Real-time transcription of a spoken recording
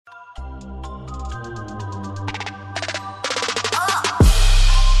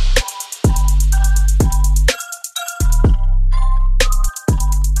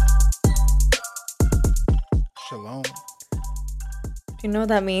Shalom. Do you know what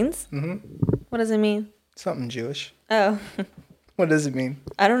that means? Mm-hmm. What does it mean? Something Jewish. Oh, What does it mean?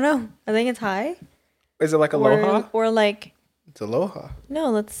 I don't know. I think it's hi. Is it like aloha? Or like, It's aloha. no,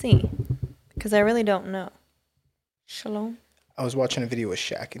 let's see. Because I really don't know. Shalom. I was watching a video with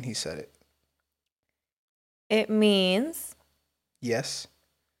Shaq and he said it. It means, Yes.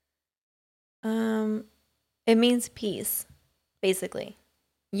 it means peace, basically.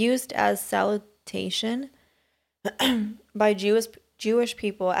 Used as salutation by Jewish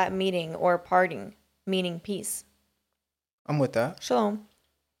people at meeting or parting, meaning peace. I'm with that. Shalom.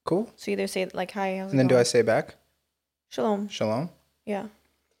 Cool. So either say like hi, how's it And then do going? I say back? Shalom. Shalom. Yeah,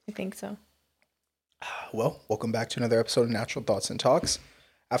 I think so. Well, welcome back to another episode of Natural Thoughts and Talks.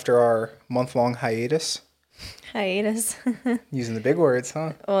 After our month-long hiatus, Hiatus. using the big words,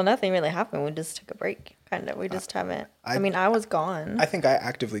 huh? Well, nothing really happened. We just took a break, kind of. We just haven't. I mean, I was gone. I think I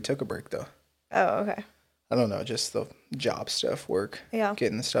actively took a break, though. Oh, okay. I don't know, just the job stuff, work, Yeah.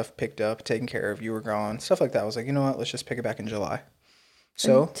 getting the stuff picked up, taken care of, you were gone, stuff like that. I was like, you know what, let's just pick it back in July.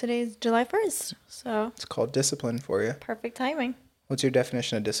 So, And today's July 1st, so it's called discipline for you. perfect timing. What's your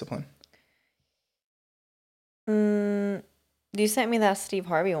definition of discipline? You sent me that Steve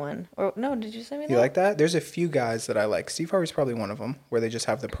Harvey one. Or no, did you send me that? You like that? There's a few guys that I like. Steve Harvey's probably one of them, where they just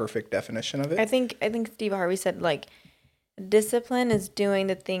have the perfect definition of it. I think Steve Harvey said like discipline is doing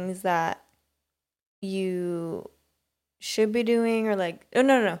the things that you should be doing, or like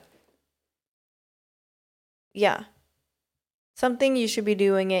no. Yeah. Something you should be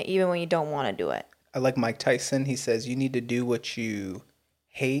doing it even when you don't want to do it. I like Mike Tyson. He says you need to do what you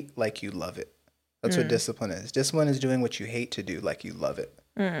hate like you love it. That's what discipline is. Discipline is doing what you hate to do like you love it.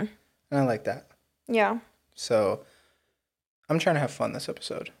 And I like that. Yeah. So I'm trying to have fun this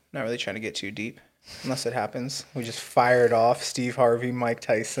episode. Not really trying to get too deep. Unless it happens. We just fired off Steve Harvey, Mike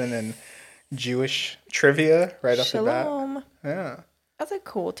Tyson, and Jewish trivia right off the bat. Shalom. Yeah. That's a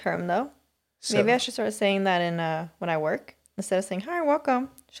cool term though. So, Maybe I should start saying that in when I work instead of saying hi, welcome,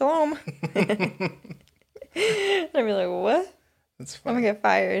 shalom. I'd be like, what? that's I'm funny. gonna get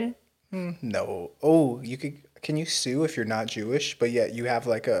fired. No. Oh, can you sue if you're not Jewish, but yet you have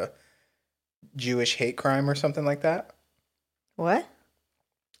like a Jewish hate crime or something like that? What?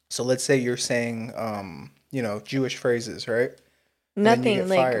 So let's say you're saying, Jewish phrases, right? then you Nothing get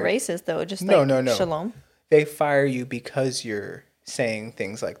like fired. racist though. Just No, like no. shalom. They fire you because you're saying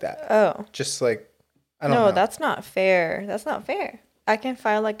things like that. Oh Just like, I don't no, know. that's not fair. That's not fair. I can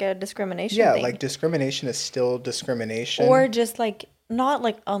file like a discrimination Yeah, thing. like discrimination is still discrimination. Or just like not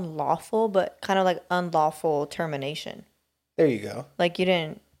like unlawful, but kind of like unlawful termination. There you go. Like you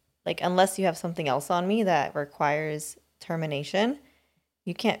didn't like unless you have something else on me that requires termination,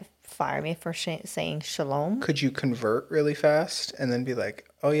 you can't fire me for saying shalom. Could you convert really fast and then be like,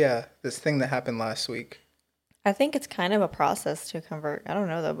 oh yeah, this thing that happened last week? I think it's kind of a process to convert. I don't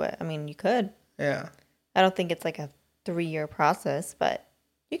know though, but I mean, you could. Yeah. I don't think it's like a 3-year process, but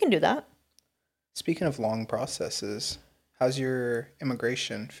you can do that. Speaking of long processes, how's your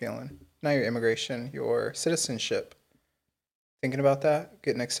immigration feeling? Not your immigration, your citizenship. Thinking about that?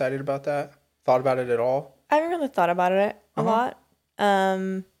 Getting excited about that? Thought about it at all? I haven't really thought about it a lot.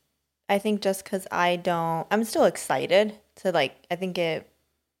 I think just because I'm still excited to like, I think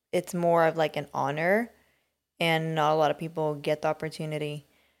it's more of like an honor, and not a lot of people get the opportunity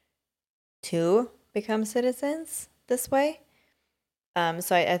to become citizens this way.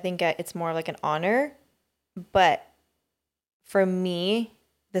 So I think it's more like an honor, but for me,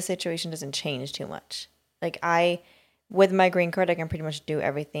 the situation doesn't change too much. Like with my green card, I can pretty much do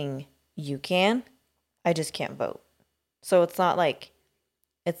everything you can. I just can't vote. So it's not like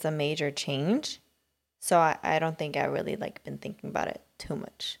it's a major change. So I don't think I really like been thinking about it too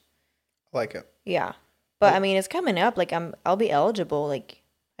much. I like it. Yeah. But I mean, it's coming up. Like I'll be eligible. Like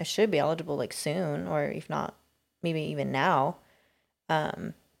I should be eligible like soon, or if not, maybe even now.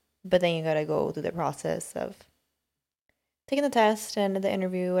 But then you gotta go through the process of taking the test and the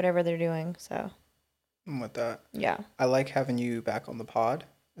interview, whatever they're doing. So I'm with that. yeah. I like having you back on the pod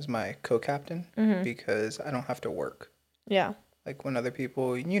as my co-captain because I don't have to work. Yeah. Like when other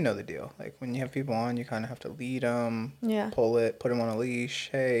people, you know the deal. Like when you have people on, you kind of have to lead them, Yeah. pull it, put them on a leash.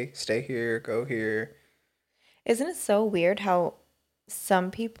 Hey, stay here, go here. Isn't it so weird how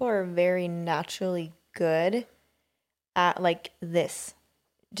some people are very naturally good at like this?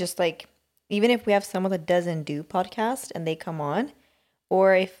 Just like, even if we have someone that doesn't do podcast and they come on,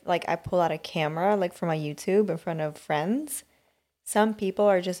 or if like I pull out a camera like for my YouTube in front of friends, some people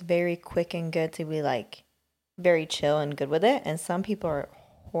are just very quick and good to be like very chill and good with it, and some people are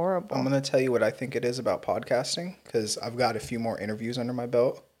horrible. I'm going to tell you what I think it is about podcasting because I've got a few more interviews under my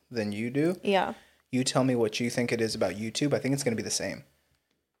belt than you do. Yeah. You tell me what you think it is about YouTube. I think it's going to be the same.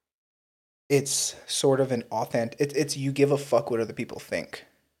 It's sort of an it's you give a fuck what other people think.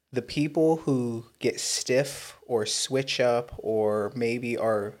 The people who get stiff or switch up or maybe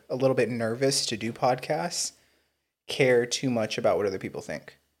are a little bit nervous to do podcasts care too much about what other people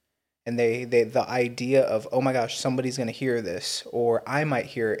think. And they the idea of, oh my gosh, somebody's going to hear this, or I might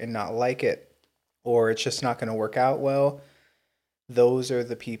hear it and not like it, or it's just not going to work out well. Those are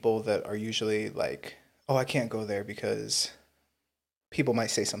the people that are usually like, oh, I can't go there because people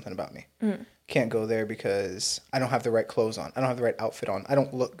might say something about me. Can't go there because I don't have the right clothes on. I don't have the right outfit on. I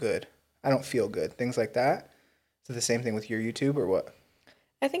don't look good. I don't feel good. Things like that. Is it the same thing with your YouTube or what?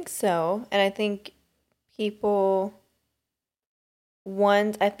 I think so. And I think people,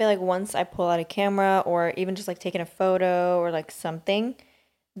 I feel like once I pull out a camera or even just like taking a photo or like something,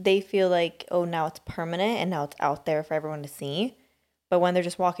 they feel like, oh, now it's permanent and now it's out there for everyone to see. But when they're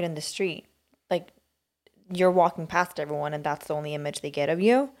just walking in the street, like you're walking past everyone and that's the only image they get of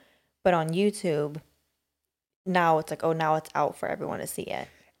you. But on YouTube, now it's like, oh, now it's out for everyone to see it.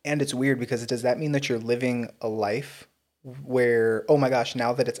 And it's weird because does that mean that you're living a life where, oh my gosh,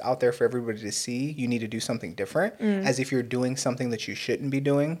 now that it's out there for everybody to see, you need to do something different, as if you're doing something that you shouldn't be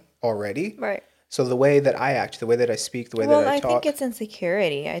doing already? Right. So the way that I act, the way that I speak, the way that I talk. Well, I think it's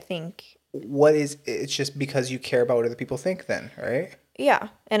insecurity. I think. It's just because you care about what other people think then, right? Yeah.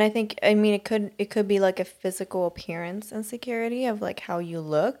 And I mean, it could be like a physical appearance insecurity of like how you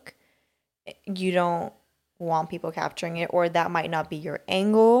look. You don't want people capturing it, or that might not be your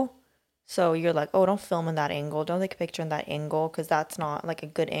angle. So you're like, oh, don't film in that angle. Don't take a picture in that angle because that's not like a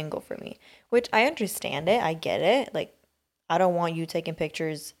good angle for me. Which I understand it. I get it. Like, I don't want you taking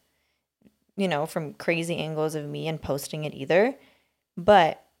pictures, from crazy angles of me and posting it either.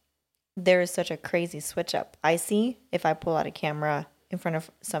 But there is such a crazy switch up. I see if I pull out a camera in front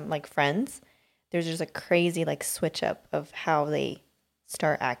of some like friends, there's just a crazy like switch up of how they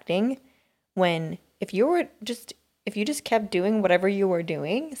start acting. When if you just kept doing whatever you were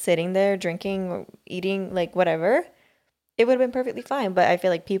doing, sitting there, drinking, eating, like whatever, it would have been perfectly fine. But I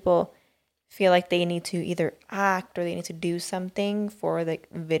feel like people feel like they need to either act or they need to do something for the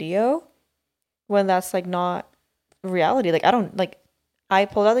video when that's like not reality. Like I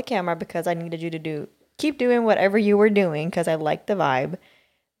pulled out the camera because I needed you to keep doing whatever you were doing because I like the vibe.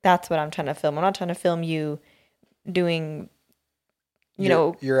 That's what I'm trying to film. I'm not trying to film you doing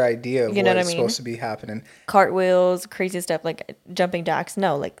your idea of what is supposed to be happening. Cartwheels, crazy stuff, like jumping jacks.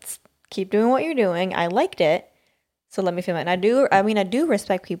 No, like keep doing what you're doing. I liked it, so let me film it. And I do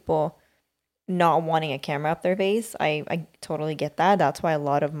respect people not wanting a camera up their face. I totally get that. That's why a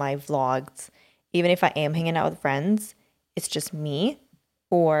lot of my vlogs, even if I am hanging out with friends, it's just me,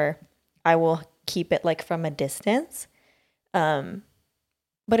 or I will keep it like from a distance.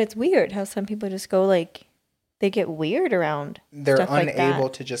 But it's weird how some people just go like, they get weird around. They're stuff unable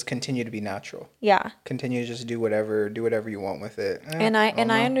like to just continue to be natural. Yeah. Continue to just do whatever you want with it. And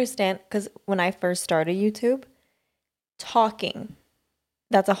I understand because when I first started YouTube, talking,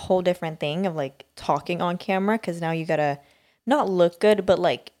 that's a whole different thing of like talking on camera because now you gotta not look good, but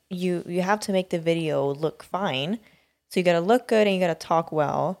like you have to make the video look fine. So you gotta look good and you gotta talk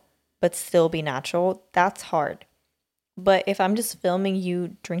well, but still be natural. That's hard. But if I'm just filming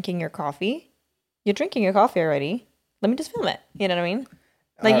you drinking your coffee, you're drinking your coffee already. Let me just film it. You know what I mean?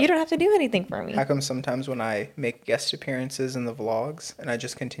 Like, you don't have to do anything for me. How come sometimes when I make guest appearances in the vlogs and I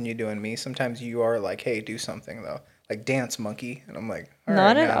just continue doing me, sometimes you are like, hey, do something though. Like, dance, monkey. And I'm like, all right,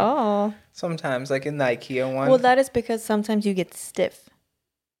 not at all. Sometimes, like in the IKEA one. Well, that is because sometimes you get stiff.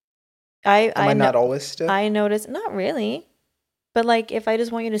 Am I not always stiff? I notice, not really. But like, if I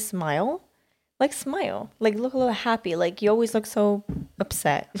just want you to smile, like smile, like look a little happy. Like you always look so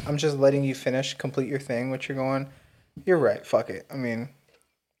upset. I'm just letting you complete your thing, what you're going. You're right. Fuck it. I mean,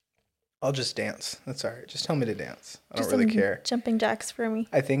 I'll just dance. That's all right. Just tell me to dance. I don't really care. Jumping jacks for me.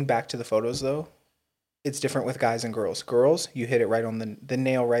 I think back to the photos though. It's different with guys and girls. Girls, you hit it right on the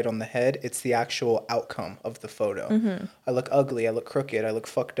nail right on the head. It's the actual outcome of the photo. Mm-hmm. I look ugly. I look crooked. I look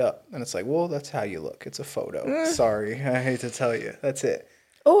fucked up. And it's like, well, that's how you look. It's a photo. Sorry. I hate to tell you. That's it.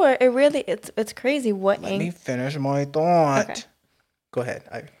 Oh, it's crazy what Let me finish my thought. Okay. Go ahead.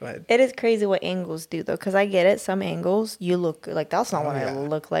 Go ahead. It is crazy what angles do though, because I get it. Some angles you look like that's not what I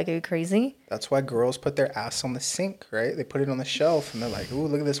look like. Are you crazy? That's why girls put their ass on the sink, right? They put it on the shelf and they're like, "Ooh,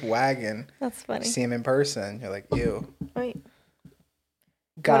 look at this wagon." That's funny. You see him in person, you're like, "Ew." Wait.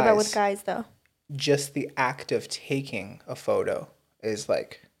 Guys. What about with guys though? just the act of taking a photo is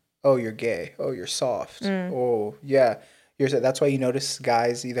like, oh, you're gay. Oh, you're soft. Oh, yeah. That's why you notice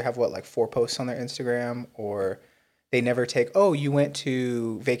guys either have like 4 posts on their Instagram, or they never take, oh, you went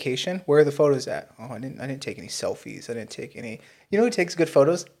to vacation? Where are the photos at? Oh, I didn't take any selfies. I didn't take any. You know who takes good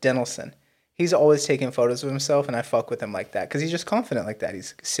photos? Denelson. He's always taking photos of himself, and I fuck with him like that because he's just confident like that.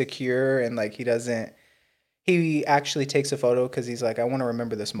 He's secure, and like he actually takes a photo because he's like, I want to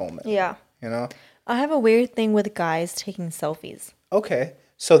remember this moment. Yeah. You know? I have a weird thing with guys taking selfies. Okay.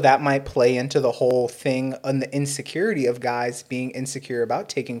 So that might play into the whole thing on the insecurity of guys being insecure about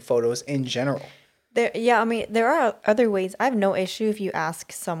taking photos in general. There are other ways. I have no issue if you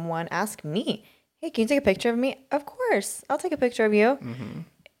ask me, hey, can you take a picture of me? Of course. I'll take a picture of you. Mm-hmm.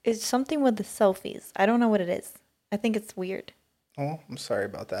 It's something with the selfies. I don't know what it is. I think it's weird. Oh, I'm sorry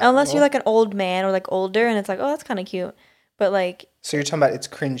about that. Unless you're like an old man or like older and it's like, oh, that's kind of cute. But like. So you're talking about it's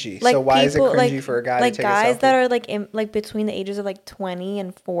cringy. Like so why is it cringy like, for a guy like to take a selfie? Like guys that are like between the ages of like 20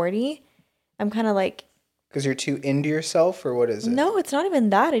 and 40, I'm kind of like. Because you're too into yourself, or what is it? No, it's not even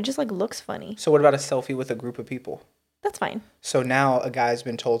that. It just like looks funny. So what about a selfie with a group of people? That's fine. So now a guy's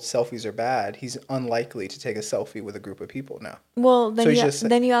been told selfies are bad. He's unlikely to take a selfie with a group of people now. Well, then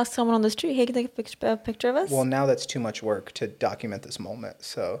you ask someone on the street, hey, can you take a picture of us? Well, now that's too much work to document this moment.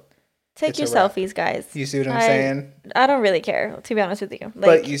 So take your selfies, guys. You see what I'm saying? I don't really care, to be honest with you.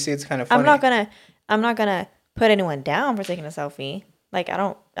 Like, but you see, it's kind of funny. I'm not gonna put anyone down for taking a selfie. Like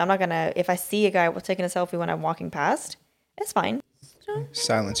I'm not gonna. If I see a guy taking a selfie when I'm walking past, it's fine.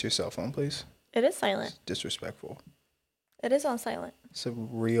 Silence your cell phone, please. It is silent. It's disrespectful. It is on silent. It's a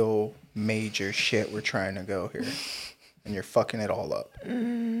real major shit we're trying to go here. And you're fucking it all up.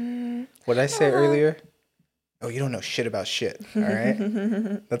 What did I say earlier? Oh, you don't know shit about shit, all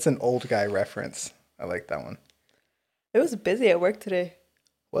right? That's an old guy reference. I like that one. It was busy at work today.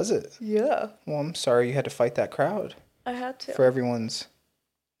 Was it? Yeah. Well, I'm sorry you had to fight that crowd. I had to. For everyone's,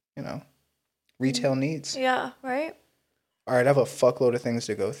 retail needs. Yeah, right? All right, I have a fuckload of things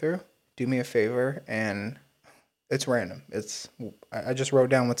to go through. Do me a favor, and it's random. I just wrote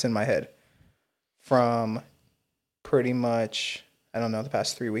down what's in my head from pretty much, I don't know, the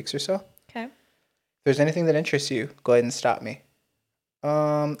past 3 weeks or so. Okay. If there's anything that interests you, go ahead and stop me.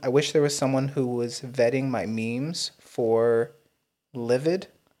 I wish there was someone who was vetting my memes for Livid.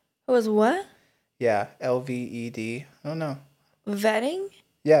 It was what? Yeah, LVED. I don't know. Vetting?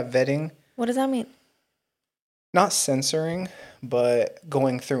 Yeah, vetting. What does that mean? Not censoring, but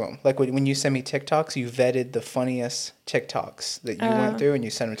going through them. Like when you send me TikToks, you vetted the funniest TikToks that you went through and you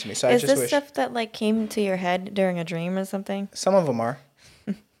sent them to me. So is this stuff that like came to your head during a dream or something? Some of them are.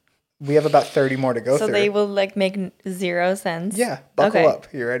 We have about 30 more to go through. So they will like make zero sense? Yeah. Buckle up.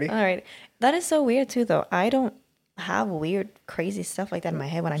 You ready? All right. That is so weird too, though. I don't have weird, crazy stuff like that in my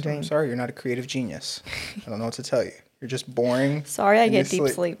head when I dream. I'm sorry, you're not a creative genius. I don't know what to tell you. You're just boring. Sorry, I get deep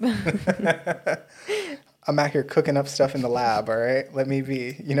sleep. I'm out here cooking up stuff in the lab, all right? Let me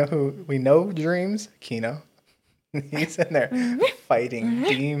be. You know who we know dreams? Kino. He's in there fighting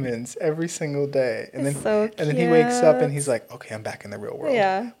demons every single day. And then so cute. And then he wakes up and he's like, okay, I'm back in the real world.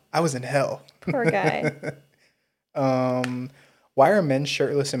 Yeah. I was in hell. Poor guy. Why are men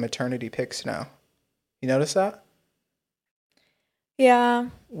shirtless in maternity pics now? You notice that? Yeah.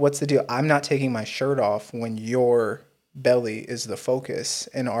 What's the deal? I'm not taking my shirt off when your belly is the focus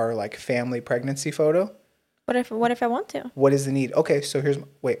in our like family pregnancy photo. What if I want to? What is the need? Okay, so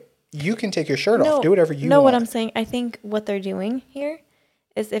wait. You can take your shirt off. Do whatever you want. No, what I'm saying, I think what they're doing here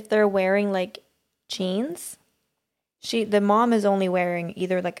is if they're wearing like jeans, the mom is only wearing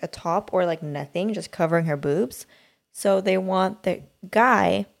either like a top or like nothing, just covering her boobs. So they want the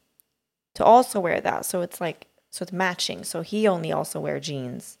guy to also wear that. So it's matching. So he only also wear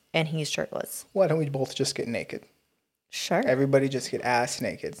jeans and he's shirtless. Why don't we both just get naked? Sure. Everybody just get ass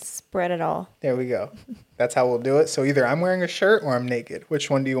naked. Spread it all. There we go. That's how we'll do it. So either I'm wearing a shirt or I'm naked. Which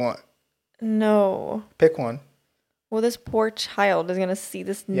one do you want? No. Pick one. Well, this poor child is going to see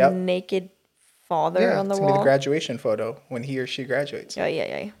this naked father on the wall. It's going to be the graduation photo when he or she graduates.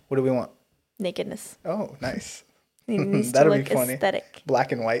 Yeah. What do we want? Nakedness. Oh, nice. It needs That'll to look be funny. aesthetic.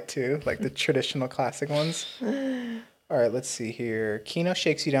 Black and white too, like the traditional classic ones. All right, let's see here. Kino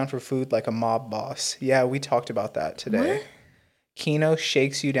shakes you down for food like a mob boss. Yeah, we talked about that today. What? Kino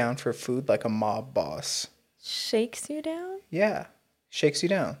shakes you down for food like a mob boss. Shakes you down? Yeah, shakes you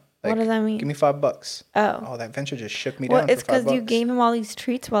down. Like, what does that mean? Give me $5. Oh, that venture just shook me down. Well, it's because you gave him all these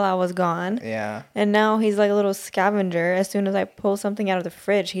treats while I was gone. Yeah. And now he's like a little scavenger. As soon as I pull something out of the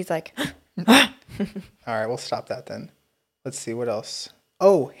fridge, he's like, all right, we'll stop that then. Let's see what else.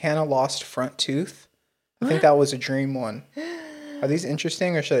 Oh, Hannah lost front tooth. I think that was a dream one. Are these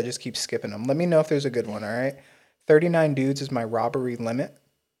interesting or should I just keep skipping them? Let me know if there's a good one, all right? 39 dudes is my robbery limit.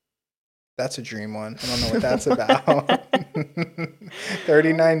 That's a dream one. I don't know what that's about.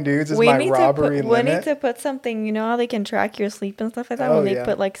 39 dudes is my robbery limit. We need to put something, you know how they can track your sleep and stuff like that Oh, when they yeah.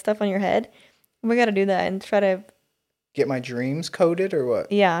 put like stuff on your head? We got to do that and try to Get my dreams coded or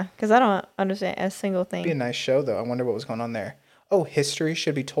what? Yeah, because I don't understand a single thing. Be a nice show though. I wonder what was going on there. Oh, history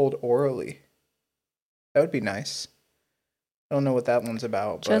should be told orally. That would be nice. I don't know what that one's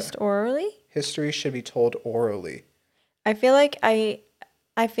about. Just orally? History should be told orally. I feel like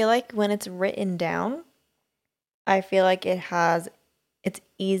I feel like when it's written down, I feel like it's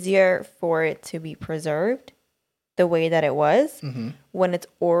easier for it to be preserved the way that it was. Mm-hmm. When it's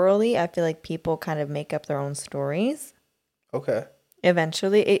orally, I feel like people kind of make up their own stories. Okay.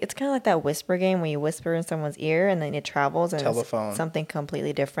 Eventually, it's kind of like that whisper game where you whisper in someone's ear and then it travels and Telephone. It's something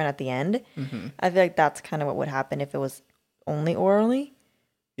completely different at the end. Mm-hmm. I feel like that's kind of what would happen if it was only orally.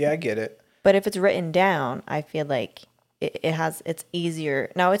 Yeah, I get it. But if it's written down, I feel like it's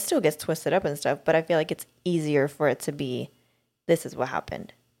easier. Now, it still gets twisted up and stuff, but I feel like it's easier for it to be, this is what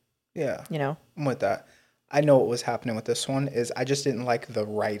happened. Yeah. You know? I'm with that. I know what was happening with this one is I just didn't like the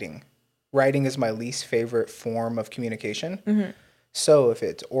writing. Writing is my least favorite form of communication. Mm-hmm. So if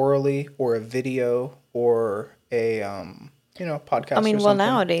it's orally or a video or a podcast. I mean, or well, something,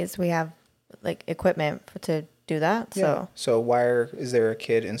 nowadays we have like equipment to do that. yeah. So why is there a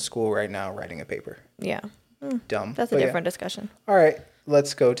kid in school right now writing a paper? Yeah. Dumb. That's a different discussion. All right,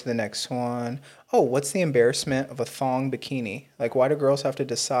 let's go to the next one. Oh, what's the embarrassment of a thong bikini? Like, why do girls have to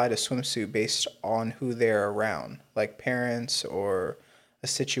decide a swimsuit based on who they're around? Like parents or a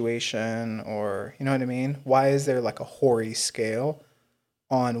situation or, you know what I mean? Why is there like a hoary scale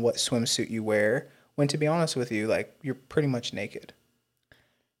on what swimsuit you wear when, to be honest with you, like you're pretty much naked?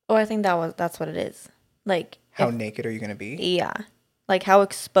 Oh, I think that's what it is. Like, how naked are you going to be? Yeah. Like, how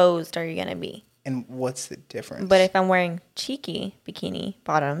exposed are you going to be? And what's the difference? But if I'm wearing cheeky bikini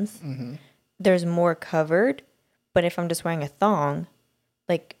bottoms, mm-hmm. there's more covered. But if I'm just wearing a thong,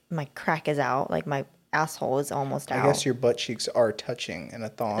 like my crack is out, like my asshole is almost out. I guess your butt cheeks are touching in a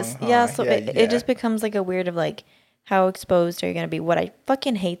thong. Huh? Yeah, so it just becomes like a weird of like, how exposed are you going to be? What I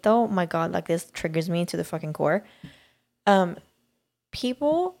fucking hate though, my God, like this triggers me to the fucking core.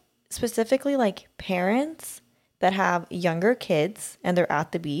 People, specifically like parents that have younger kids and they're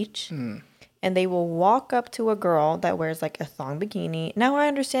at the beach and they will walk up to a girl that wears like a thong bikini. Now I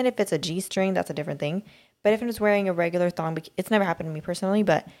understand if it's a G-string, that's a different thing. But if I'm just wearing a regular thong bikini, it's never happened to me personally,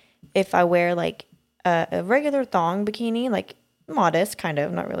 but if I wear like a regular thong bikini, like modest, kind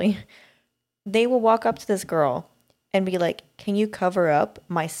of, not really, they will walk up to this girl and be like, can you cover up?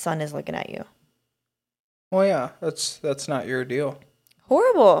 My son is looking at you. Well, yeah, that's not your deal.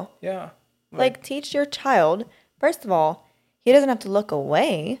 Horrible. Yeah. Like teach your child, first of all, he doesn't have to look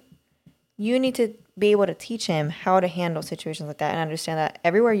away. You need to be able to teach him how to handle situations like that and understand that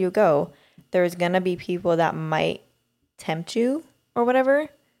everywhere you go, there's going to be people that might tempt you or whatever,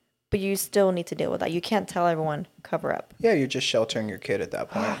 but you still need to deal with that. You can't tell everyone, cover up. Yeah, you're just sheltering your kid at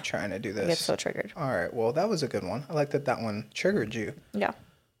that point, trying to do this. I get so triggered. All right, well, that was a good one. I like that one triggered you. Yeah.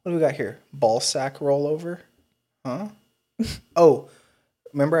 What do we got here? Ball sack rollover? Huh? Oh,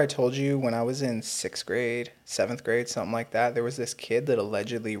 remember I told you when I was in 6th grade, 7th grade, something like that, there was this kid that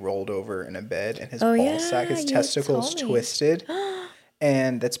allegedly rolled over in a bed and his ball sack, his testicles twisted.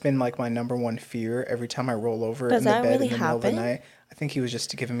 And that's been like my number one fear every time I roll over in the bed in the middle of the night. I think he was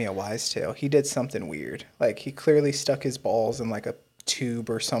just giving me a wise tale. He did something weird. Like he clearly stuck his balls in like a tube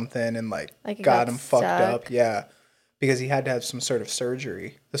or something and like got him fucked up. Yeah. Because he had to have some sort of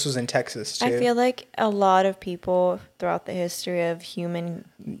surgery. This was in Texas too. I feel like a lot of people throughout the history of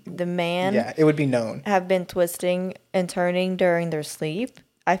the man. Yeah, it would be known. Have been twisting and turning during their sleep.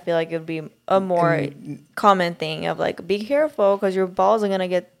 I feel like it would be a more common thing of like, be careful because your balls are going to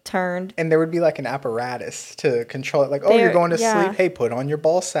get turned. And there would be like an apparatus to control it. Like, you're going to sleep? Hey, put on your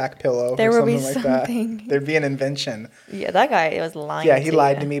ball sack pillow or something like that. There'd be an invention. Yeah, that guy was lying. Yeah, he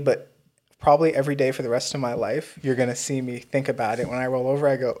lied to me, but probably every day for the rest of my life, you're going to see me think about it. When I roll over,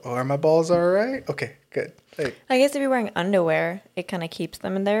 I go, are my balls all right? Okay, good. Hey. I guess if you're wearing underwear, it kind of keeps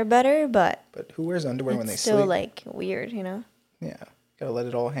them in there better, but who wears underwear when they sleep? It's still like weird, you know? Yeah. Gotta let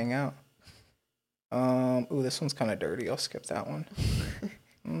it all hang out. Ooh, this one's kind of dirty. I'll skip that one.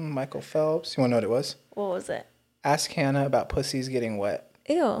 Michael Phelps. You want to know what it was? What was it? Ask Hannah about pussies getting wet.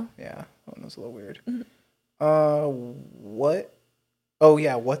 Ew. Yeah, that one was a little weird. What? Oh,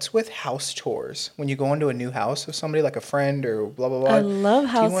 yeah. What's with house tours? When you go into a new house of somebody, like a friend or blah, blah, blah. I love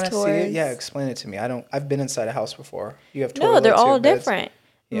house tours. Do you want to see it? Yeah, explain it to me. I've been inside a house before. You have toilets. No, they're all different.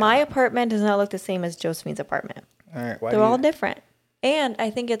 Yeah. My apartment does not look the same as Josephine's apartment. All right. They're all different. And I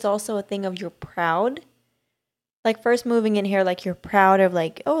think it's also a thing of you're proud. Like first moving in here, like you're proud of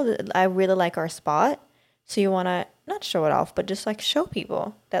like, oh, I really like our spot. So you want to not show it off, but just like show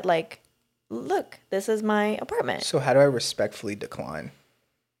people that like, look, this is my apartment. So how do I respectfully decline?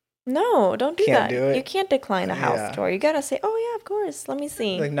 No, don't do Can't that. do You it? can't decline a house Yeah. tour. You gotta say, oh yeah, of course. Let me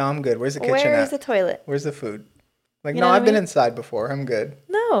see. Like, no, I'm good. Where's the kitchen Where is the at? toilet? Where's the food? Like, You no, know what I I've been mean? inside before. I'm good.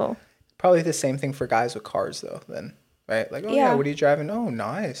 No. Probably the same thing for guys with cars, though, then. Right? Like, oh, yeah, Yeah. what are you driving? Oh,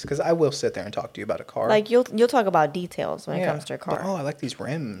 nice. Because I will sit there and talk to you about a car. Like you'll talk about details when it Yeah. comes to a But, car. oh, I like these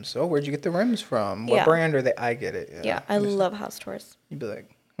rims. Oh, where'd you get the rims from? What Yeah. brand are they? I get it. Yeah. Yeah, I love house tours. You'd be like,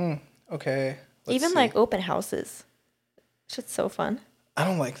 okay. Let's Even see. like open houses. Shit's so fun. I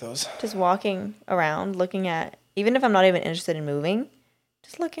don't like those. Just walking around, looking at, even if I'm not even interested in moving,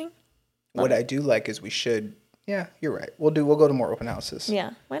 just looking. What I do like is yeah, you're right. We'll go to more open houses.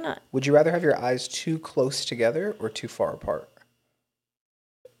 Yeah, why not? Would you rather have your eyes too close together or too far apart?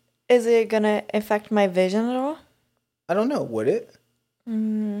 Is it gonna affect my vision at all? I don't know. Would it?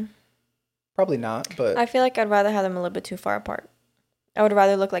 Probably not, but I feel like I'd rather have them a little bit too far apart. I would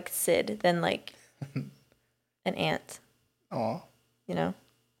rather look like Sid than like an ant, aw. you know?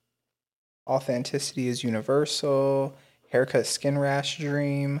 Authenticity is universal. Haircut, skin rash,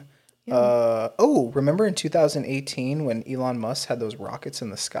 dream. Yeah. Remember in 2018 when Elon Musk had those rockets in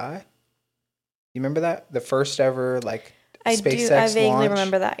the sky? You remember that? The first ever like I SpaceX do. I vaguely launch.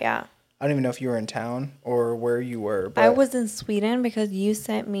 remember that, yeah. I don't even know if you were in town or where you were, but I was in Sweden because you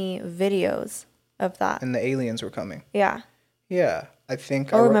sent me videos of that. and the aliens were coming. Yeah. Yeah, I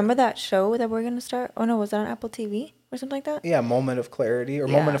think. Oh, remember that show that we're going to start? Oh, no, was that on Apple TV or something like that? Yeah, moment of clarity or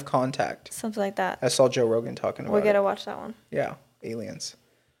Yeah. moment of contact. Something like that. I saw Joe Rogan talking about We got it. to watch that one. Yeah, aliens.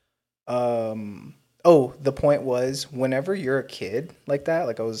 The point was whenever you're a kid like that,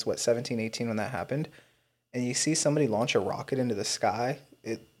 like I was 17, 18 when that happened, and you see somebody launch a rocket into the sky,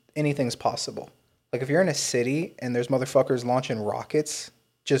 anything's possible. Like if you're in a city and there's motherfuckers launching rockets,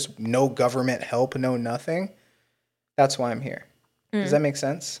 just no government help, no nothing, that's why I'm here. Does that make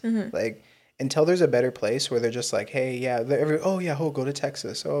sense? Like until there's a better place where they're just like, hey, yeah, go to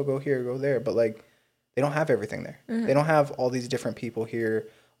Texas, oh, go here, go there, but like they don't have everything there. They don't have all these different people here,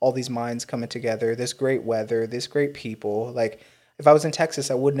 all these minds coming together, this great weather, this great people. Like if I was in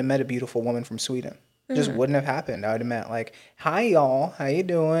Texas, I wouldn't have met a beautiful woman from Sweden. It just wouldn't have happened. I would have met like, hi y'all, how you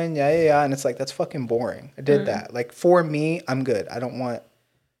doing? Yeah. And it's like, that's fucking boring. I did that. Like for me, I'm good. I don't want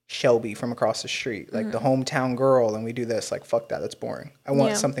Shelby from across the street, like the hometown girl, and we do this. Like, fuck that. That's boring. I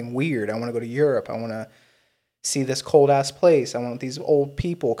want something weird. I want to go to Europe. I want to see this cold ass place. I want these old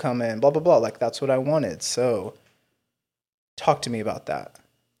people come in, blah, blah, blah. Like, that's what I wanted. So talk to me about that.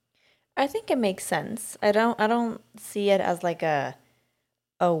 I think it makes sense. I don't see it as like a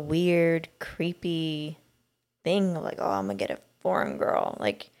weird, creepy thing of like, oh, I'm gonna get a foreign girl.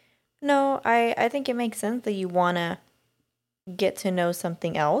 Like, no, I think it makes sense that you wanna get to know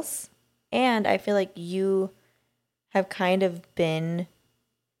something else. And I feel like you have kind of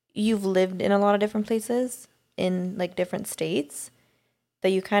you've lived in a lot of different places in like different states that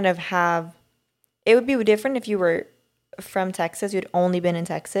you kind of have. It would be different if you were from Texas, you'd only been in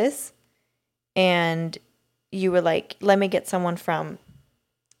Texas, and you were like, let me get someone from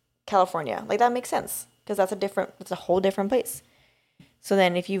California. Like that makes sense because it's a whole different place. So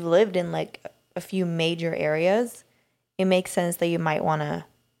then if you've lived in like a few major areas, it makes sense that you might want to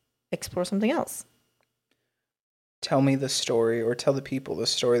explore something else. Tell me the story, or tell the people the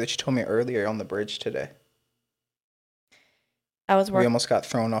story that you told me earlier on the bridge today. We almost got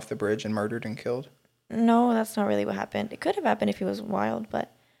thrown off the bridge and murdered and killed. No, that's not really what happened. It could have happened if he was wild, but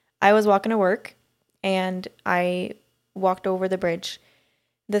I was walking to work and I walked over the bridge.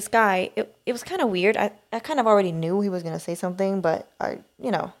 This guy, it was kind of weird. I kind of already knew he was going to say something, but it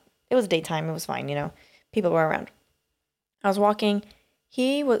was daytime. It was fine, people were around. I was walking.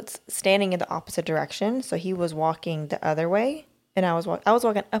 He was standing in the opposite direction, so he was walking the other way, and I was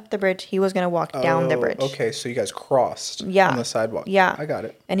walking up the bridge. He was going to walk down the bridge. Okay, so you guys crossed on the sidewalk. Yeah. I got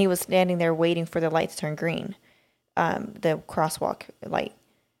it. And he was standing there waiting for the light to turn green, the crosswalk light.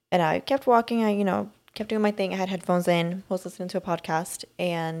 And I kept walking. I, kept doing my thing. I had headphones in, was listening to a podcast,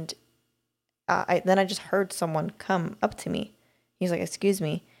 and then I just heard someone come up to me. He's like, "Excuse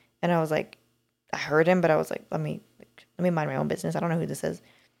me," and I was like, I heard him, but I was like, let me mind my own business. I don't know who this is.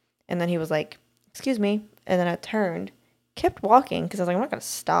 And then he was like, "Excuse me," and then I turned, kept walking because I was like, I'm not gonna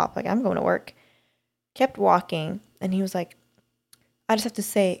stop. Like I'm going to work. Kept walking, and he was like, "I just have to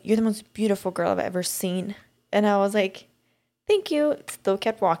say, you're the most beautiful girl I've ever seen." And I was like, "Thank you." Still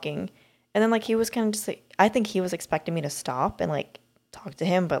kept walking. And then like he was kind of just like, I think he was expecting me to stop and like talk to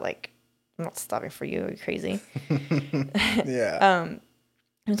him, but like I'm not stopping for you. Are you crazy? Yeah.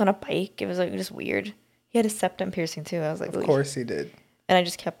 He was on a bike. It was like just weird. He had a septum piercing too. I was like, Of course he did. and I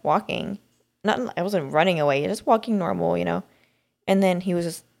just kept walking. I wasn't running away. Just walking normal, you know. And then he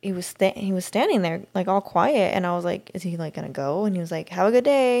was standing there like all quiet, and I was like, is he like gonna go? And he was like, have a good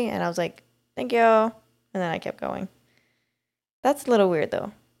day. And I was like, thank you. And then I kept going. That's a little weird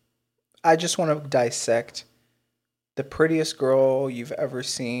though. I just want to dissect the prettiest girl you've ever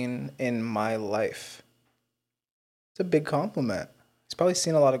seen in my life. It's a big compliment. He's probably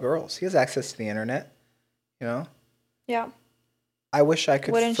seen a lot of girls. He has access to the internet, you know? Yeah. I wish I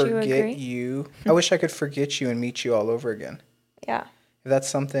could Wouldn't you forget agree? you. I wish I could forget you and meet you all over again. Yeah. If that's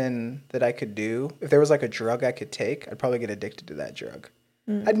something that I could do, if there was like a drug I could take, I'd probably get addicted to that drug.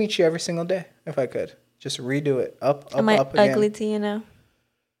 I'd meet you every single day if I could. Just redo it up Am I again. ugly to you now?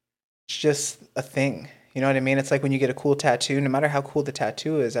 It's just a thing. You know what I mean? It's like when you get a cool tattoo, no matter how cool the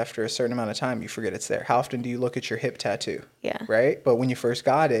tattoo is, after a certain amount of time, you forget it's there. How often do you look at your hip tattoo? Yeah. Right? But when you first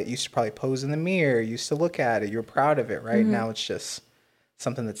got it, you used to probably pose in the mirror, you used to look at it, you were proud of it, right? Now it's just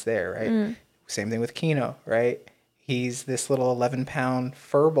something that's there, right? Same thing with Kino, right? He's this little 11-pound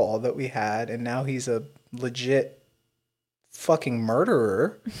fur ball that we had, and now he's a legit fucking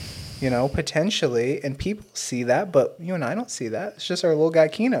murderer, you know, potentially. And people see that, but you and I don't see that. It's just our little guy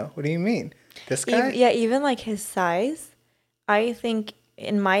Kino. What do you mean? This guy? Even like his size, I think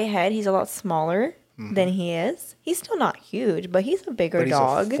in my head he's a lot smaller than he is. He's still not huge, but he's a bigger But he's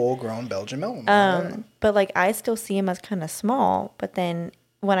dog. a full-grown Belgian Malinois. But like I still see him as kind of small. But then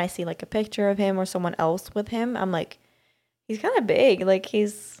when I see like a picture of him or someone else with him, I'm like, he's kind of big. Like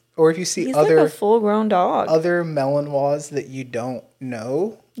Or if you see he's other like a full-grown dog. other Malinois that you don't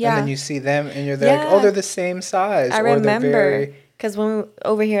know, Yeah. and then you see them and you're like, oh, they're the same size. I or they're remember very... because when we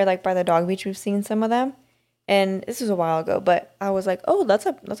over here, like by the dog beach, we've seen some of them, and this was a while ago. But I was like, oh, that's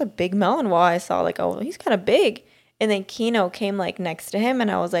a big Malinois. I saw like, oh, he's kind of big. And then Kino came like next to him,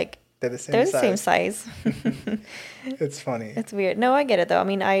 and I was like, They're the same size. It's funny. It's weird. No, I get it though. I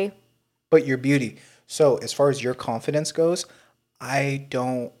mean, But your beauty. So as far as your confidence goes,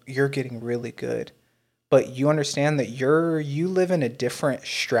 you're getting really good. But you understand that you live in a different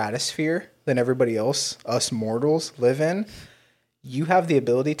stratosphere than everybody else, us mortals live in. You have the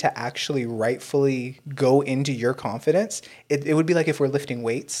ability to actually rightfully go into your confidence. It would be like if we're lifting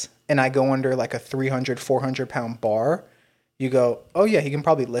weights and I go under like a 300, 400 pound bar, you go, oh yeah, he can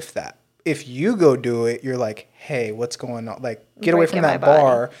probably lift that. If you go do it, you're like, hey, what's going on? Like, get away from that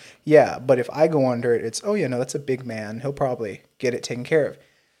bar. Yeah, but if I go under it, it's, oh yeah, no, that's a big man. He'll probably get it taken care of.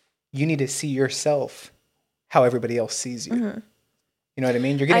 You need to see yourself how everybody else sees you. You know what I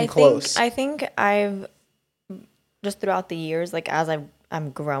mean? You're getting close. I think I've just throughout the years, like as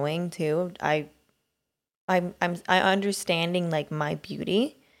I'm growing too, I'm understanding like my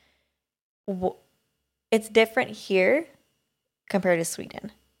beauty. It's different here compared to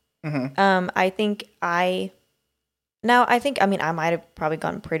Sweden. I think I mean I might have probably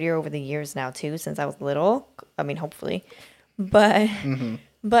gotten prettier over the years now too since I was little. I mean hopefully, but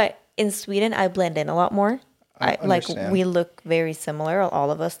in Sweden I blend in a lot more. Like we look very similar,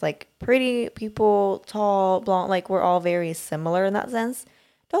 all of us, like pretty people, tall, blonde, like we're all very similar in that sense.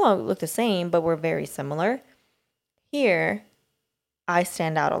 Don't all look the same, but we're very similar. Here, I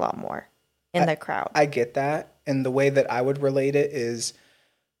stand out a lot more in the crowd. I get that. And the way that I would relate it is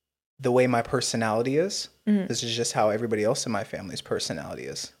the way my personality is. This is just how everybody else in my family's personality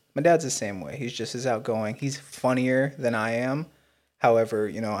is. My dad's the same way. He's just as outgoing. He's funnier than I am. However,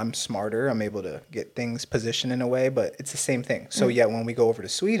 you know, I'm smarter. I'm able to get things positioned in a way, but it's the same thing. So yeah, when we go over to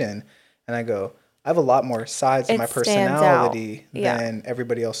Sweden and I go, I have a lot more sides of my personality than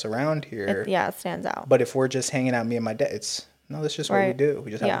everybody else around here. It stands out. But if we're just hanging out, me and my dad, that's just what we do.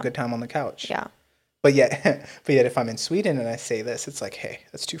 We just have a good time on the couch. Yeah. But yet if I'm in Sweden and I say this, it's like, hey,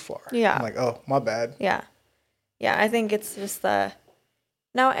 that's too far. Yeah. I'm like, oh, my bad. Yeah. Yeah, I think it's just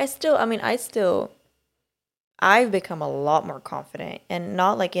I've become a lot more confident, and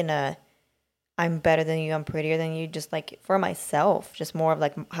not like in a I'm better than you, I'm prettier than you, just like for myself, just more of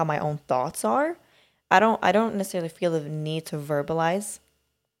like how my own thoughts are. I don't necessarily feel the need to verbalize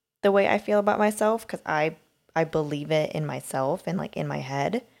the way I feel about myself because I believe it in myself and like in my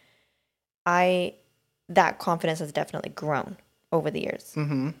head. That confidence has definitely grown over the years.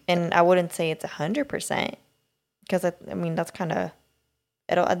 And I wouldn't say it's 100% because I mean that's kind of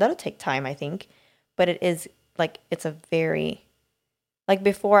that'll take time, I think, but it is like it's a very like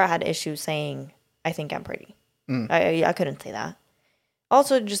before I had issues saying I think I'm pretty. I couldn't say that.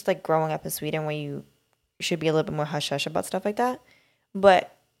 Also, just like growing up in Sweden, where you should be a little bit more hush hush about stuff like that.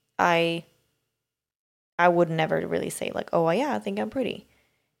 But I would never really say like, oh yeah, I think I'm pretty.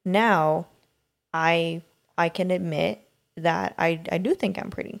 now I can admit that I do think I'm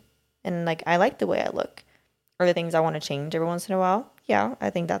pretty. And like I like the way I look. Are there things I want to change every once in a while? Yeah,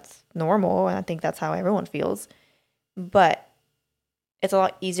 I think that's normal and I think that's how everyone feels. But it's a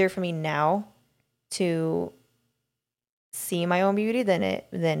lot easier for me now to see my own beauty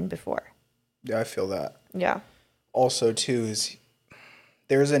than before. Yeah, I feel that. Yeah. Also, too, is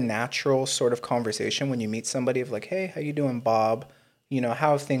there's a natural sort of conversation when you meet somebody of like, hey, how you doing, Bob? You know,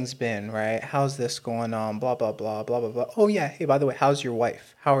 how have things been, right? How's this going on? Blah, blah, blah, blah, blah, blah. Oh, yeah. Hey, by the way, how's your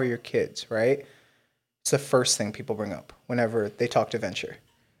wife? How are your kids, right? It's the first thing people bring up whenever they talk to Venture.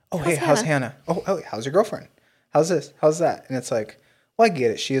 Oh, hey, how's Hannah? Oh, how's your girlfriend? How's this? How's that? And it's like, well, I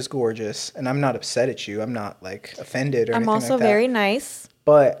get it. She is gorgeous. And I'm not upset at you. I'm not like offended or I'm anything also like that. very nice.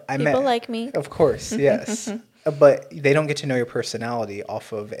 But People like me. Of course, yes. But they don't get to know your personality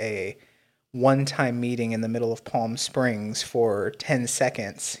off of a one-time meeting in the middle of Palm Springs for 10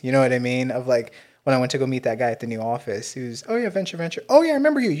 seconds. You know what I mean? Of like when I went to go meet that guy at the new office, he was, oh yeah, Venture. Oh yeah, I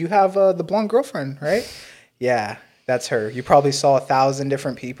remember you. You have the blonde girlfriend, right? Yeah, that's her. You probably saw 1,000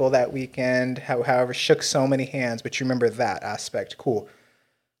 different people that weekend, however, shook so many hands, but you remember that aspect. Cool.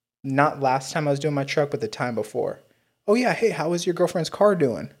 Not last time I was doing my truck, but the time before. Oh yeah, hey, how was your girlfriend's car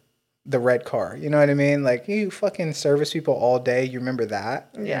doing? The red car. You know what I mean? Like you fucking service people all day. You remember that?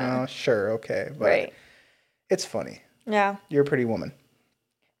 Yeah. You know, sure, okay. But Right. it's funny. Yeah. You're a pretty woman.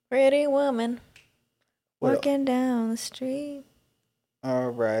 Pretty woman. What Walking down the street.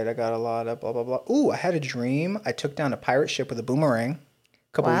 All right, I got a lot of blah blah blah. Ooh, I had a dream. I took down a pirate ship with a boomerang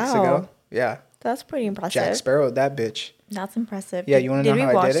a couple weeks ago. Yeah. That's pretty impressive. Jack Sparrow, that bitch. That's impressive. Yeah, you want to know how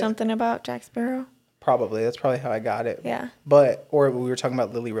I did it? Did we watch something about Jack Sparrow? Probably. That's probably how I got it. Yeah. Or we were talking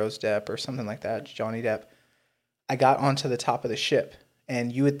about Lily Rose Depp or something like that, Johnny Depp. I got onto the top of the ship,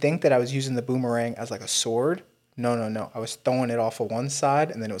 and you would think that I was using the boomerang as like a sword. No. I was throwing it off of one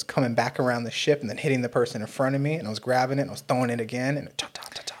side, and then it was coming back around the ship and then hitting the person in front of me, and I was grabbing it, and I was throwing it again, and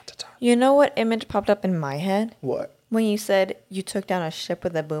ta-ta-ta-ta-ta-ta. You know what image popped up in my head? What? When you said you took down a ship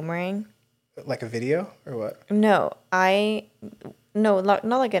with a boomerang? Like a video or what? No, not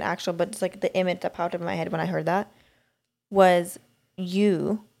like an actual, but it's like the image that popped up in my head when I heard that was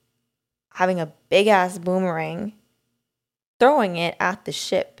you having a big ass boomerang, throwing it at the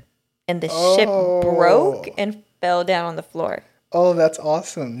ship, and the ship broke and fell down on the floor. Oh, that's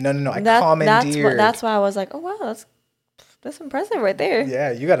awesome! No, I commandeered. That's why I was like, oh wow, that's impressive right there.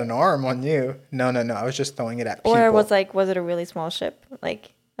 Yeah, you got an arm on you. No, I was just throwing it at people. Or it was like, was it a really small ship?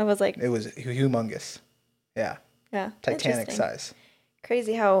 Like I was like, it was humongous. Yeah. Yeah. Titanic size.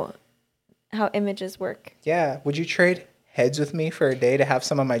 Crazy how images work. Yeah. Would you trade heads with me for a day to have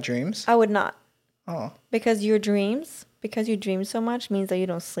some of my dreams? I would not. Oh. Because you dream so much means that you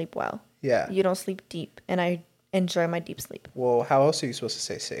don't sleep well. Yeah. You don't sleep deep, and I enjoy my deep sleep. Well, how else are you supposed to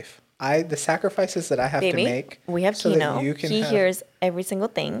stay safe? The sacrifices that I have to make. We have so Kino. He hears every single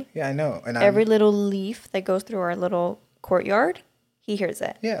thing. Yeah, I know. And every little leaf that goes through our little courtyard, he hears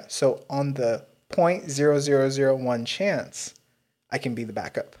it. Yeah. So on the 0.0001 chance, I can be the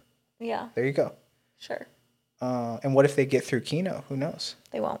backup. Yeah. There you go. Sure. And what if they get through Kino? Who knows?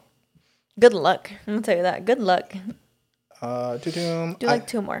 They won't. Good luck. I'm gonna tell you that. Good luck. Do like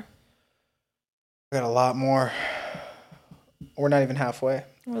 2 more. I got a lot more. We're not even halfway.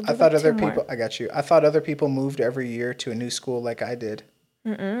 I thought other people. I got you. I thought other people moved every year to a new school like I did.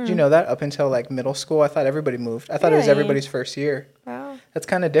 Did you know that? Up until like middle school, I thought everybody moved. I thought it was everybody's first year. Wow. That's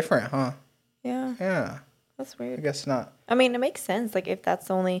kind of different, huh? Yeah. Yeah. That's weird. I guess not. I mean, it makes sense. Like, if that's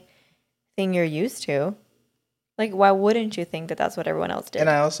the only thing you're used to, like, why wouldn't you think that that's what everyone else did? And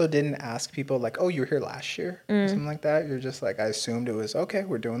I also didn't ask people like, oh, you were here last year or something like that. You're just like, I assumed it was, okay,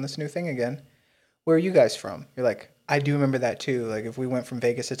 we're doing this new thing again. Where are you guys from? You're like, I do remember that too. Like, if we went from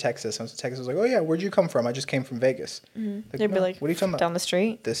Vegas to Texas, I was in Texas, I was like, oh, yeah, where'd you come from? I just came from Vegas. Like, they'd be like, what are you talking about? Down the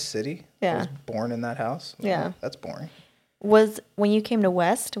street? This city? Yeah. I was born in that house? Yeah. Oh, that's boring. When you came to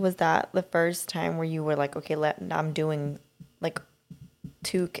West, was that the first time where you were like, okay, I'm doing like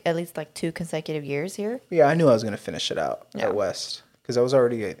at least 2 consecutive years here? Yeah, I knew I was going to finish it out at West because I was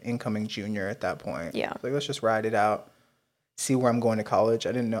already an incoming junior at that point. Yeah. Like, let's just ride it out, see where I'm going to college.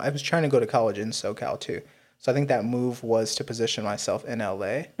 I didn't know. I was trying to go to college in SoCal too. So I think that move was to position myself in LA.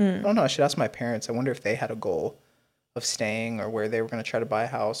 I don't know. I should ask my parents. I wonder if they had a goal of staying or where they were going to try to buy a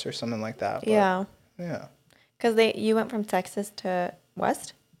house or something like that. But, yeah. Yeah. Because you went from Texas to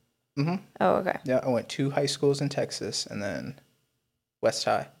West? Mm-hmm. Oh, okay. Yeah, I went 2 high schools in Texas and then West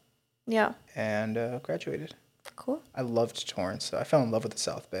High. Yeah. And graduated. Cool. I loved Torrance. So I fell in love with the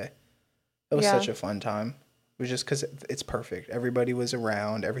South Bay. It was such a fun time. It was just because it's perfect. Everybody was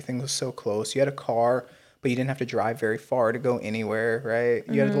around. Everything was so close. You had a car. but you didn't have to drive very far to go anywhere, right?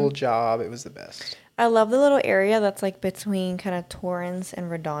 You had a little job. It was the best. I love the little area that's like between kind of Torrance and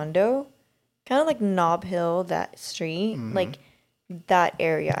Redondo, kind of like Nob Hill, that street. Like that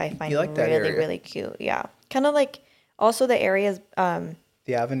area I find You like that really, area? really cute. Yeah. Kind of like also the areas The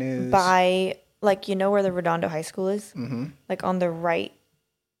avenues. by like you know where the Redondo High School is? Like on the right.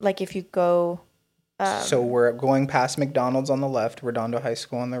 Like if you go So we're going past McDonald's on the left, Redondo High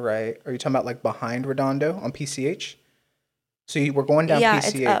School on the right. Are you talking about like behind Redondo on PCH? So we're going down yeah,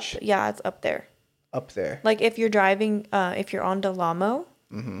 PCH. it's up. Yeah, it's up there. Up there. Like if you're driving if you're on Delamo,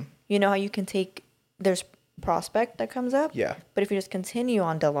 you know how you can take there's Prospect that comes up? Yeah. But if you just continue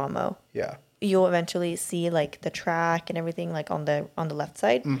on Delamo, Yeah. you'll eventually see like the track and everything like on the left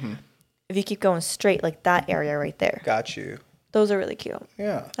side. If you keep going straight, like that area right there. Got you. Those are really cute.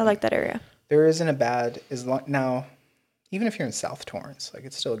 Yeah. I like that area. There isn't a bad now. Even if you're in South Torrance, like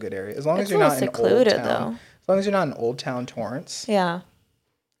it's still a good area. As long as It's you're a not in little Old secluded, Town. though. As long as you're not in Old Town Torrance, Yeah.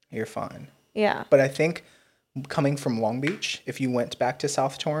 you're fine. Yeah. But I think coming from Long Beach, if you went back to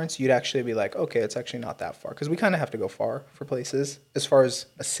South Torrance, you'd actually be like, okay, it's actually not that far. Because we kind of have to go far for places as far as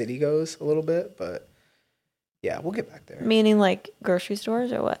a city goes a little bit. But yeah, we'll get back there. Meaning like grocery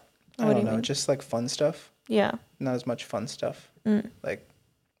stores or what? I What do don't you know. mean? Just like fun stuff. Yeah. Not as much fun stuff. Like,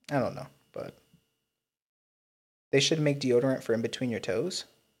 I don't know. But they should make deodorant for in between your toes.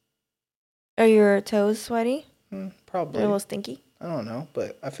 Are your toes sweaty? Probably. They're a little stinky? I don't know,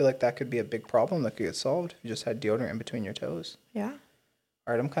 but I feel like that could be a big problem that could get solved if you just had deodorant in between your toes. Yeah.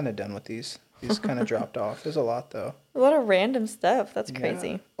 All right, I'm kind of done with these. These kind of dropped off. There's a lot, though. A lot of random stuff. That's Yeah.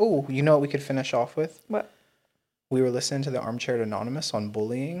 crazy. Oh, you know what we could finish off with? What? We were listening to the Armchair Anonymous on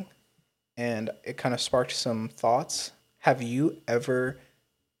bullying, and it kind of sparked some thoughts. Have you ever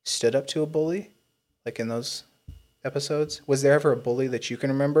stood up to a bully, like in those episodes? Was there ever a bully that you can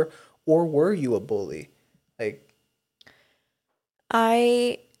remember, or were you a bully? Like,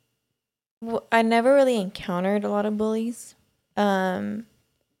 I never really encountered a lot of bullies.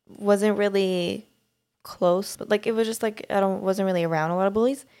 Wasn't really close, but like it was just like wasn't really around a lot of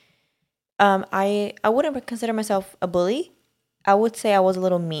bullies. I wouldn't consider myself a bully. I would say I was a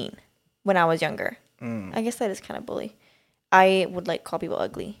little mean when I was younger. I guess that is kind of bully. I would like call people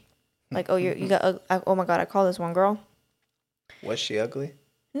ugly. Like, oh, you got oh my God, I called this one girl. was she ugly?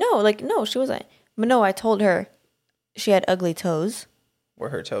 No, she wasn't. But no, I told her she had ugly toes. Were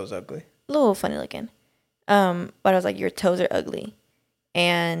her toes ugly? A little funny looking. But I was like, your toes are ugly.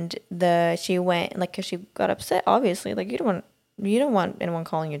 And she went like, cause she got upset. Obviously, like you don't want anyone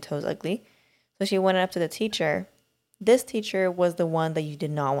calling your toes ugly. So she went up to the teacher. This teacher was the one that you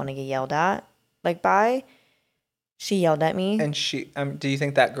did not want to get yelled at. Like by, she yelled at me. And she, do you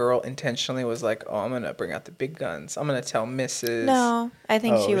think that girl intentionally was like, oh, I'm gonna bring out the big guns. I'm gonna tell Mrs. No, I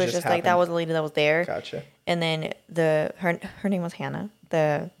think she was just like that was the lady that was there. Gotcha. And then her name was Hannah.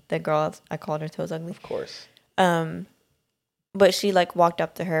 The girl I called her toes ugly. Of course. But she like walked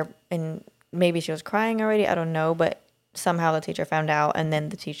up to her and maybe she was crying already. I don't know. But somehow the teacher found out, and then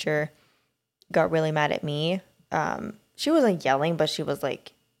the teacher got really mad at me. She wasn't yelling, but she was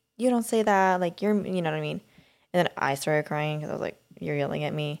like, "You don't say that. Like you know what I mean." And then I started crying because I was like, "You're yelling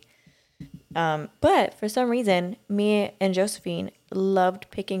at me." But for some reason, me and Josephine loved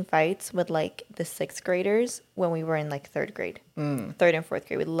picking fights with like the 6th graders when we were in like 3rd grade, 3rd and 4th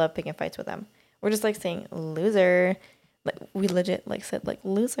grade. We loved picking fights with them. We're just like saying loser, like we legit like said like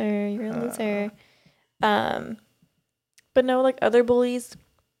loser, you're a loser. But no, like other bullies,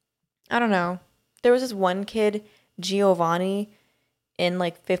 I don't know. There was this one kid, Giovanni, in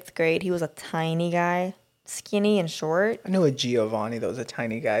like 5th grade. He was a tiny guy, skinny and short. I knew a Giovanni that was a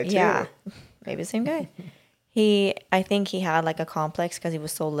tiny guy too. Yeah, maybe the same guy. I think he had like a complex because he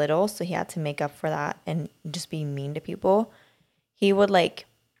was so little, so he had to make up for that and just be mean to people. He would like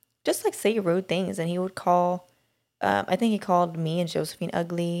just like say rude things, and he would call. I think he called me and Josephine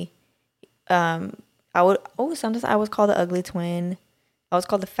ugly. Sometimes I was called the ugly twin. I was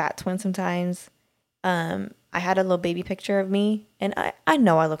called the fat twin sometimes. I had a little baby picture of me, and I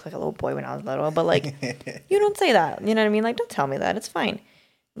know I looked like a little boy when I was little, but like, you don't say that. You know what I mean? Like, don't tell me that. It's fine.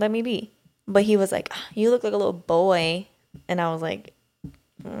 Let me be. But he was like, you look like a little boy. And I was like,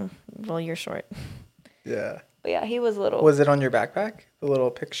 well, you're short. Yeah. But yeah, he was little. Was it on your backpack? The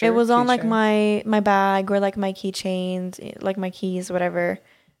little picture? It was on like keychain? my bag or like my keychains, like my keys, whatever.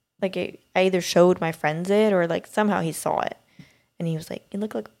 Like I either showed my friends it or like somehow he saw it. And he was like, you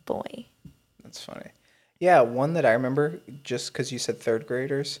look like a boy. That's funny. Yeah, one that I remember, just because you said 3rd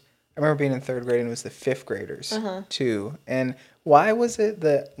graders, I remember being in third grade and it was the fifth graders too. And why was it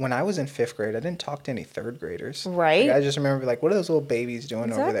that when I was in fifth grade, I didn't talk to any third graders? Like, Right? I just remember like, what are those little babies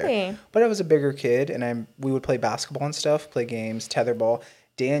doing over there? Exactly. But I was a bigger kid and we would play basketball and stuff, play games, tetherball.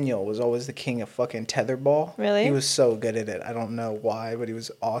 Daniel was always the king of fucking tetherball. Really? He was so good at it. I don't know why, but he was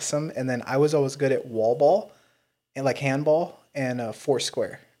awesome. And then I was always good at wall ball and like handball and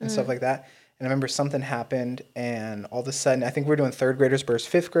foursquare and stuff like that. And I remember something happened, and all of a sudden, I think we were doing third graders versus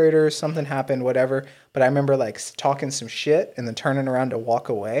fifth graders. Something happened, whatever. But I remember like talking some shit and then turning around to walk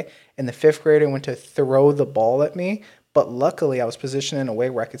away. And the fifth grader went to throw the ball at me. But luckily, I was positioned in a way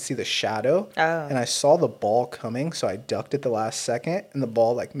where I could see the shadow. Oh. And I saw the ball coming, so I ducked at the last second, and the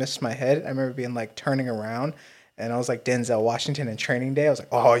ball like missed my head. I remember being like turning around. And I was like Denzel Washington in Training Day. I was like,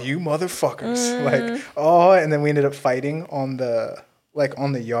 "Oh, you motherfuckers!" Like, oh, and then we ended up fighting on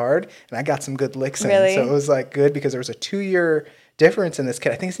the yard, and I got some good licks in. Really? So it was like good because there was a 2-year difference in this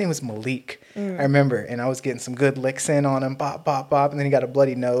kid. I think his name was Malik. I remember, and I was getting some good licks in on him, bop, bop, bop, and then he got a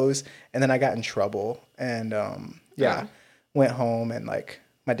bloody nose, and then I got in trouble, and went home, and like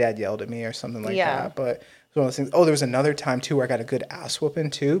my dad yelled at me or something like that. But it was one of those things. Oh, there was another time too where I got a good ass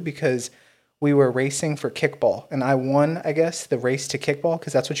whooping too because we were racing for kickball, and I won, I guess, the race to kickball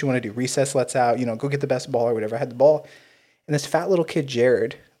because that's what you want to do. Recess lets out, go get the best ball or whatever. I had the ball. And this fat little kid,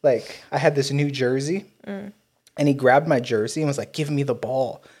 Jared, like I had this new jersey and he grabbed my jersey and was like, "Give me the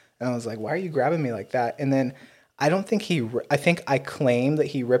ball." And I was like, "Why are you grabbing me like that?" And then I think I claim that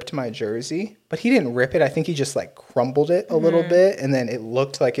he ripped my jersey, but he didn't rip it. I think he just like crumbled it a little bit. And then it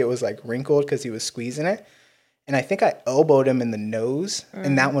looked like it was like wrinkled because he was squeezing it. And I think I elbowed him in the nose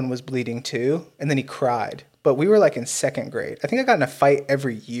and that one was bleeding too. And then he cried. But we were like in second grade. I think I got in a fight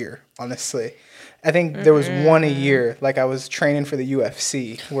every year, honestly. I think there was one a year, like I was training for the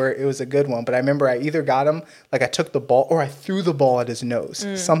UFC, where it was a good one. But I remember I either got him, like I took the ball, or I threw the ball at his nose,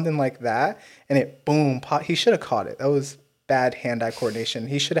 something like that. And it, boom, pop. He should have caught it. That was bad hand-eye coordination.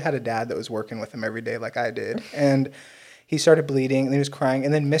 He should have had a dad that was working with him every day like I did. And he started bleeding, and he was crying.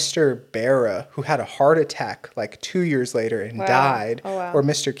 And then Mr. Barra, who had a heart attack like 2 years later and died, or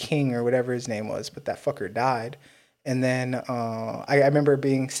Mr. King or whatever his name was, but that fucker died. And then I remember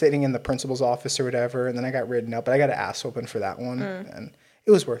sitting in the principal's office or whatever, and then I got ridden up. But I got an ass open for that one, and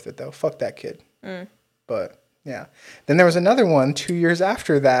it was worth it, though. Fuck that kid. But, yeah. Then there was another one 2 years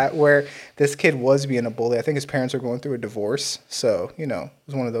after that where this kid was being a bully. I think his parents were going through a divorce, so, it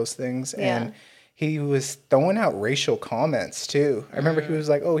was one of those things. Yeah. And he was throwing out racial comments, too. I remember he was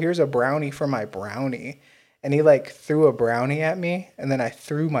like, "Oh, here's a brownie for my brownie." And he, like, threw a brownie at me, and then I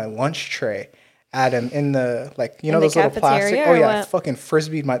threw my lunch tray at him in the, like, those little plastic. Oh, yeah, I fucking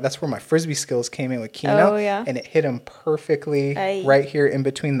frisbeed that's where my frisbee skills came in with Keno. Oh, yeah. And it hit him perfectly right here in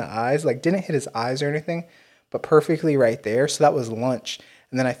between the eyes. Like, didn't hit his eyes or anything, but perfectly right there. So that was lunch.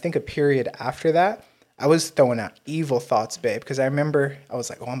 And then I think a period after that, I was throwing out evil thoughts, babe, because I remember I was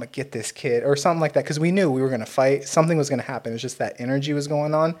like, "Oh, I'm going to get this kid," or something like that, because we knew we were going to fight. Something was going to happen. It was just that energy was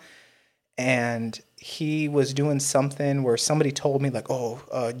going on. And he was doing something where somebody told me, like,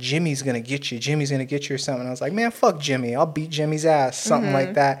 "Oh, Jimmy's going to get you. Jimmy's going to get you," or something. And I was like, "Man, fuck Jimmy. I'll beat Jimmy's ass," something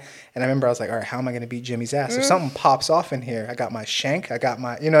like that. And I remember I was like, "All right, how am I going to beat Jimmy's ass? If something pops off in here, I got my shank. I got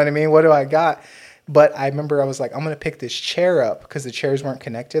my, you know what I mean? What do I got?" But I remember I was like, "I'm going to pick this chair up," because the chairs weren't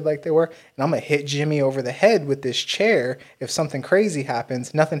connected like they were. "And I'm going to hit Jimmy over the head with this chair. If something crazy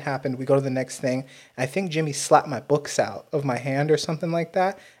happens," nothing happened. We go to the next thing. And I think Jimmy slapped my books out of my hand or something like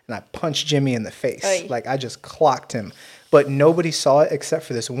that. And I punched Jimmy in the face. Oy. Like, I just clocked him. But nobody saw it except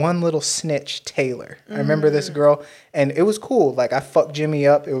for this one little snitch, Taylor. I remember this girl. And it was cool. Like, I fucked Jimmy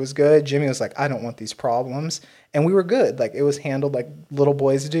up. It was good. Jimmy was like, "I don't want these problems." And we were good. Like, it was handled like little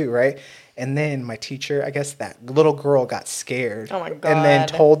boys do, right? And then my teacher, I guess that little girl got scared. Oh, my God. And then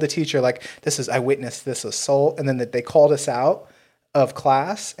told the teacher, like, I witnessed this assault. And then they called us out of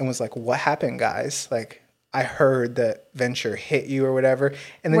class and was like, "What happened, guys? Like, I heard that Venture hit you," or whatever.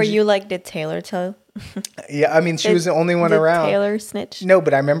 And then were you like, "Did Taylor tell?" Yeah, I mean, she was the only one around. Taylor snitch? No,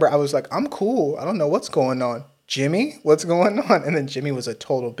 but I remember I was like, "I'm cool. I don't know what's going on. Jimmy, what's going on?" And then Jimmy was a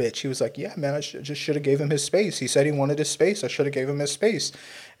total bitch. He was like, "Yeah, man, I just should have gave him his space. He said he wanted his space. I should have gave him his space."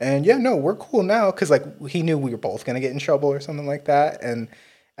 And yeah, no, we're cool now. Because like he knew we were both going to get in trouble or something like that. And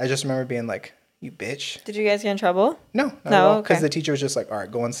I just remember being like, "You bitch." Did you guys get in trouble? No, not at all. Because the teacher was just like, "All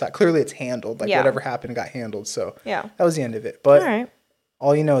right, go inside." Clearly it's handled. Like whatever happened got handled. So that was the end of it. But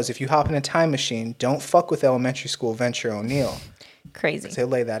all you know is if you hop in a time machine, don't fuck with elementary school Venture O'Neill. Crazy. They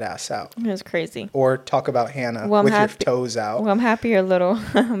lay that ass out. It was crazy. Or talk about Hannah with your toes out. Well, I'm happy you're a little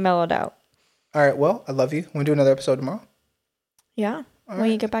mellowed out. All right, well, I love you. Want to do another episode tomorrow? Yeah.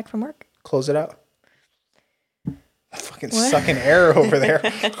 When you get back from work. Close it out. Fucking sucking air over there.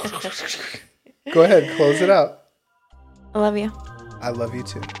 Go ahead, close it out. I love you. I love you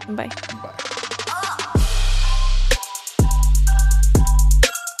too. Bye. Bye.